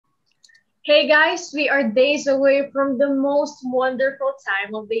Hey guys, we are days away from the most wonderful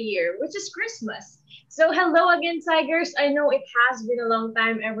time of the year, which is Christmas. So, hello again, Tigers. I know it has been a long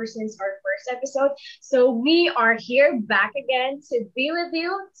time ever since our first episode. So, we are here back again to be with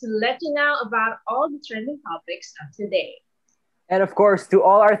you to let you know about all the trending topics of today. And of course, to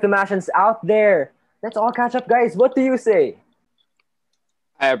all our Thomasians out there, let's all catch up, guys. What do you say?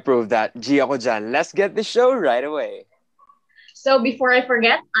 I approve that. G ako dyan. Let's get the show right away. So, before I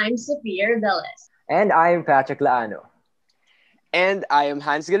forget, I'm Sophia Veles. And I'm Patrick Laano. And I am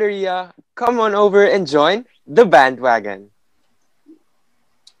Hans Galleria. Come on over and join the bandwagon.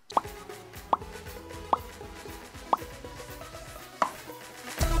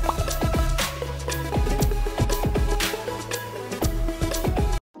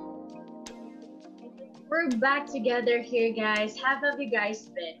 We're back together here, guys. How have you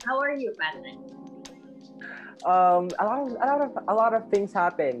guys been? How are you, Patrick? A lot of things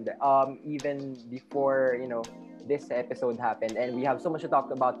happened. Even before this episode happened, and we have so much to talk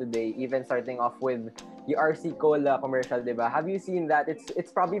about today. Even starting off with the RC Cola commercial, diba? Have you seen that?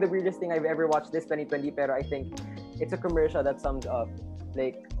 It's probably the weirdest thing I've ever watched this 2020. Pero I think it's a commercial that sums up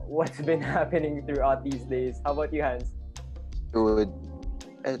like what's been happening throughout these days. How about you, Hans? Dude,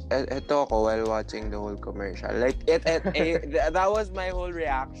 ito ako while watching the whole commercial. Like, that was my whole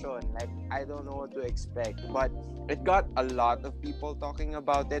reaction. Like, I don't know what to expect. But it got a lot of people talking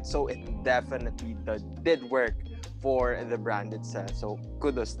about it. So, it definitely did work for the brand itself. So,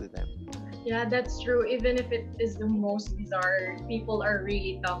 kudos to them. Yeah, that's true. Even if it is the most bizarre, people are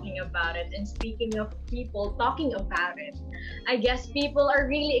really talking about it. And speaking of people talking about it, I guess people are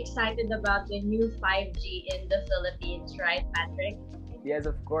really excited about the new 5G in the Philippines, right, Patrick? Yes,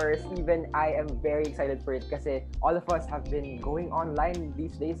 of course. Even I am very excited for it kasi all of us have been going online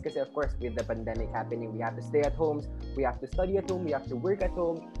these days kasi of course with the pandemic happening, we have to stay at homes, we have to study at home, we have to work at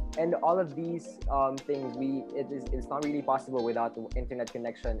home, and all of these things it's not really possible without internet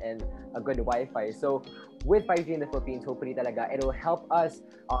connection and a good Wi-Fi. So with 5G in the Philippines, hopefully talaga it will help us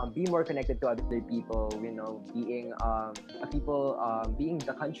be more connected to other people, being a people being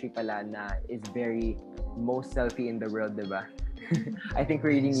the country pala na is very most selfie in the world, diba? I think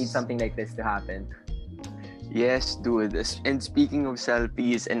we really need something like this to happen. Yes, dude. And speaking of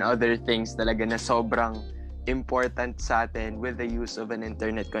selfies and other things talaga na sobrang important sa atin with the use of an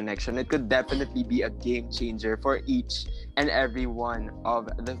internet connection, it could definitely be a game changer for each and every one of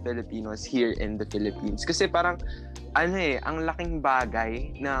the Filipinos here in the Philippines. Kasi parang, ang laking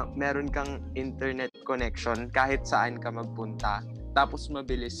bagay na meron kang internet connection kahit saan ka magpunta, tapos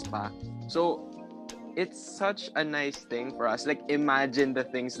mabilis pa. So, it's such a nice thing for us. Like, imagine the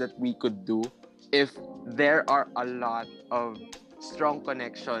things that we could do if there are a lot of strong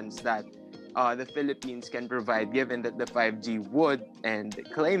connections that the Philippines can provide, given that the 5G would and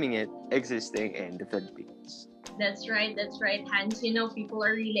claiming it existing in the Philippines. That's right, Hans. You know, people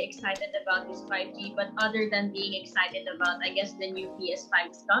are really excited about this 5G, but other than being excited about, I guess, the new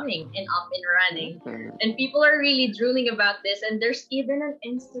PS5 is coming and up and running. Mhm. And people are really drooling about this, and there's even an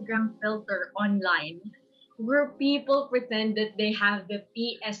Instagram filter online where people pretend that they have the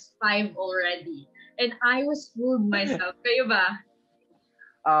PS5 already. And I was fooled myself. Kayo ba?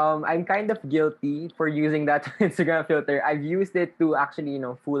 I'm kind of guilty for using that Instagram filter. I've used it to actually,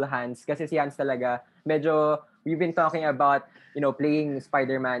 fool Hans. Kasi si Hans talaga, medyo, we've been talking about, playing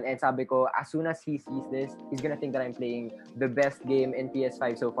Spider-Man. And sabi ko, as soon as he sees this, he's gonna think that I'm playing the best game in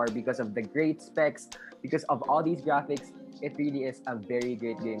PS5 so far because of the great specs, because of all these graphics. It really is a very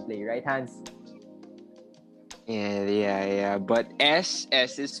great gameplay, right, Hans? Yeah. But S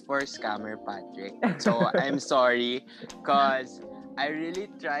is for scammer, Patrick. So I'm sorry, cause I really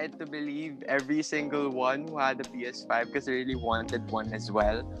tried to believe every single one who had a PS5 because I really wanted one as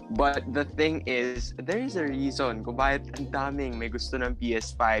well. But the thing is, there is a reason kung bakit ang daming may gusto ng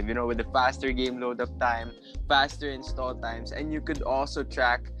PS5. With the faster game load up time, faster install times, and you could also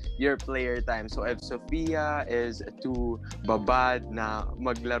track your player time. So if Sophia is too babad na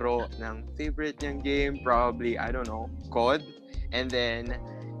maglaro ng favorite niyang game, probably, I don't know, COD, and then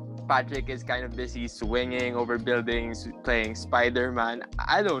Patrick is kind of busy swinging over buildings, playing Spider-Man.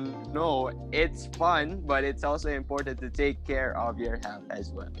 I don't know. It's fun, but it's also important to take care of your health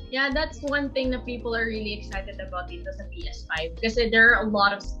as well. Yeah, that's one thing that people are really excited about dito sa PS5 kasi there are a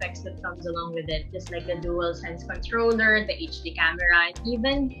lot of specs that comes along with it, just like the dual sense controller, the HD camera, and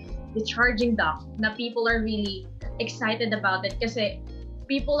even the charging dock na people are really excited about it kasi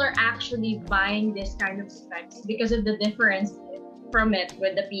people are actually buying this kind of specs because of the difference from it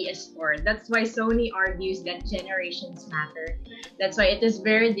with the PS4. That's why Sony argues that generations matter. That's why it is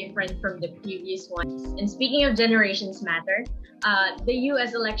very different from the previous ones. And speaking of generations matter, the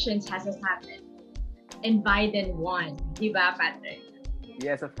US elections has happened and Biden won. Diba, Patrick?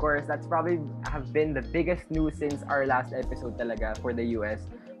 Yes, of course. That's probably have been the biggest news since our last episode talaga for the US.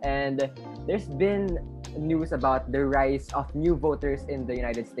 And there's been news about the rise of new voters in the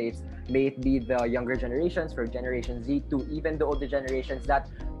United States, may it be the younger generations from Generation Z to even the older generations, that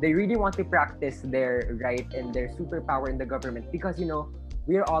they really want to practice their right and their superpower in the government because,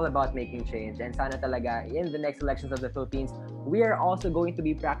 we are all about making change. And sana talaga in the next elections of the Philippines, we are also going to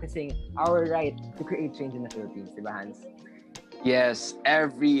be practicing our right to create change in the Philippines, diba, Hans? Yes,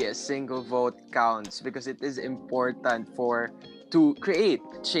 every single vote counts because it is important to create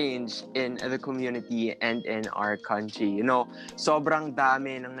change in the community and in our country. Sobrang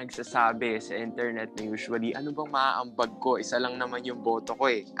dami nang nagsasabi sa internet na usually, ano bang maaambag ko? Isa lang naman yung boto ko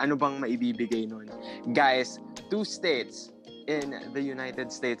eh. Ano bang maibibigay nun? Guys, 2 states in the United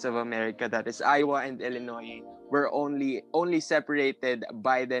States of America, that is Iowa and Illinois, were only separated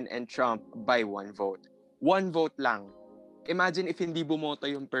Biden and Trump by 1 vote. 1 vote lang. Imagine if hindi bumoto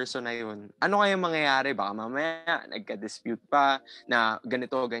yung person na yun. Ano kaya mangyayari? Baka mamaya nagka-dispute pa na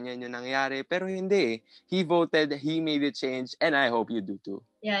ganito, ganyan yung nangyayari. Pero hindi. He voted, he made a change, and I hope you do too.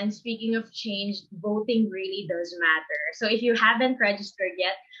 Yeah, and speaking of change, voting really does matter. So if you haven't registered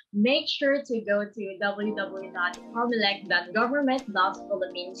yet, make sure to go to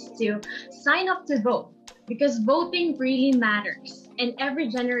www.comelec.government.philippines to sign up to vote. Because voting really matters. And every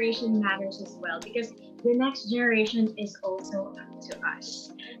generation matters as well. Because the next generation is also up to us.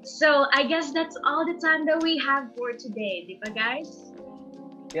 So I guess that's all the time that we have for today, di ba, guys?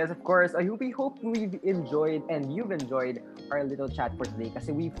 Yes, of course. We hope we've enjoyed and you've enjoyed our little chat for today kasi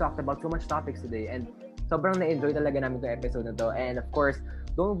we've talked about so much topics today and sobrang na-enjoy talaga namin itong episode na to. And of course,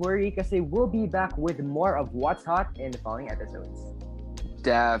 don't worry kasi we'll be back with more of What's Hot in the following episodes.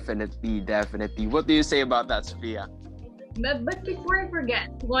 Definitely. What do you say about that, Sophia? But before I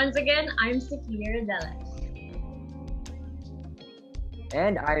forget, once again, I'm Sophia Deles.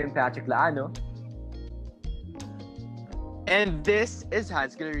 And I am Patrick Laano. And this is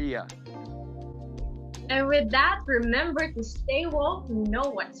Hans Galleria. And with that, remember to stay woke,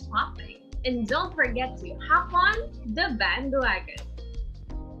 know what's popping. And don't forget to hop on the bandwagon.